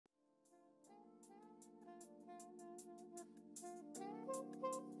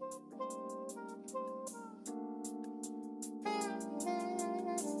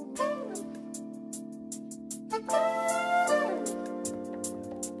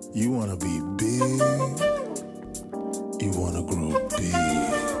You wanna be big, you wanna grow big.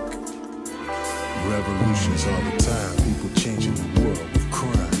 Revolutions all the time, people changing the world with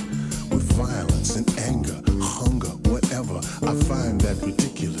crime, with violence and anger, hunger, whatever. I find that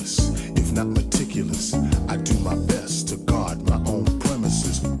ridiculous, if not meticulous. I do my best to guard my own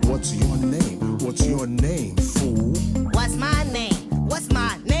premises. What's your name? What's your name, fool? What's my name? What's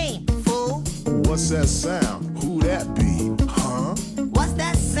my name, fool? What's that sound? Who that be, huh? What's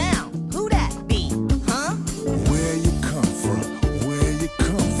that sound? Who that be, huh? Where you come from? Where you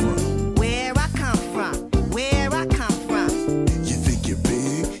come from? Where I come from? Where I come from? You think you're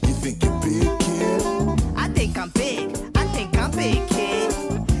big? You think you're big, kid? I think I'm big. I think I'm big, kid.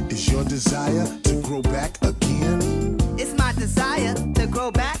 Is your desire to grow back again? It's my desire to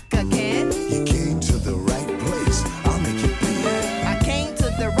grow back again. You came to the right place. I'll make you big. I came to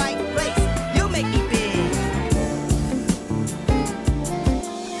the right place. You make me big.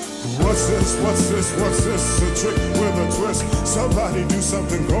 What's this? What's this? What's this? A trick with a twist. Somebody do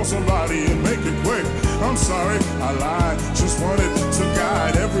something, call somebody and make it quick. I'm sorry, I lied. Just wanted to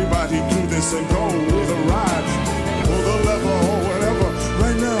guide everybody through this and go with a ride. Pull the lever or whatever.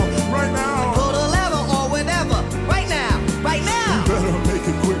 Right now, right now. Pull the lever or whatever. Right now, right now. You better make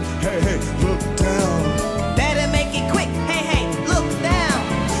it quick. Hey, hey, look down. Better make it quick. Hey, hey, look down.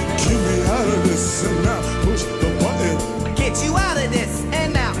 Get me out of this and now push the button. Get you out of this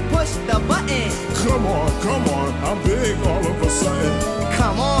and now push the button. Come on, I'm big all of a sudden.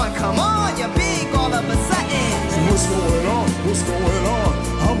 Come on, you're big all of a sudden. What's going on? What's going on?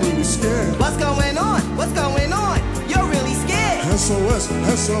 I'm really scared. What's going on? What's going on? You're really scared. SOS,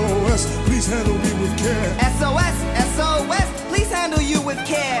 SOS, please handle me with care. SOS, SOS, please handle you with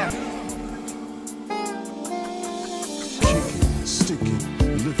care. Kick it, stick it,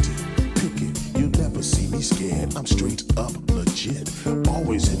 lift it, pick it. You'll never see me scared. I'm straight up legit.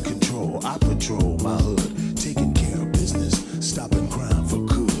 Always in control. I patrol my hood, taking care of business, stopping crime for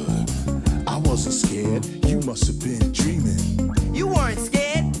good. I wasn't scared. You must have been dreaming. You weren't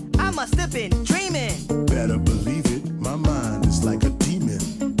scared. I must have been dreaming. Better believe it. My mind is like a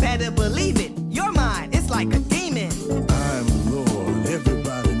demon. Better believe it. Your mind is like a demon. I'm Lord.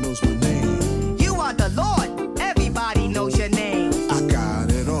 Everybody knows my name. You are the Lord. Everybody knows your name. I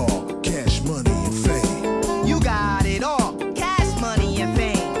got it all. Cash, money, and fame. You got it all. Cash, money, and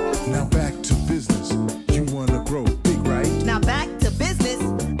fame. Now back to business. You wanna grow big, right? Now back to business.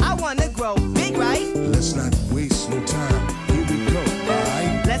 I wanna grow big, right? Let's not waste no time. Here we go,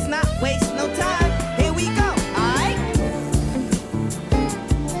 alright? Let's not waste no time. Here we go, alright?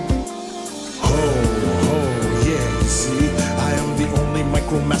 Ho, yeah, you see, I am the only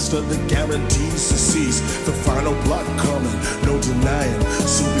micromaster that guarantees to seize the final block coming, no denying.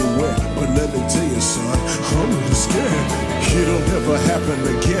 So beware, but let me tell you, son, I'm really scared. It'll never happen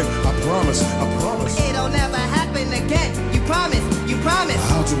again. I promise, I promise. It'll never happen again. You promise, you promise.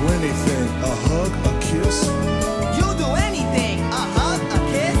 I'll do anything, a hug, a kiss. You'll do anything, a hug, a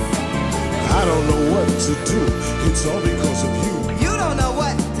kiss. I don't know what to do. It's all because of you. You don't know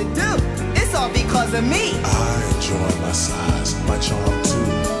what to do. It's all because of me. I enjoy my size, my charm too.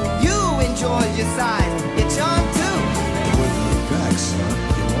 You enjoy your size, your charm too. Put me back,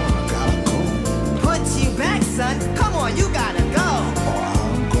 son.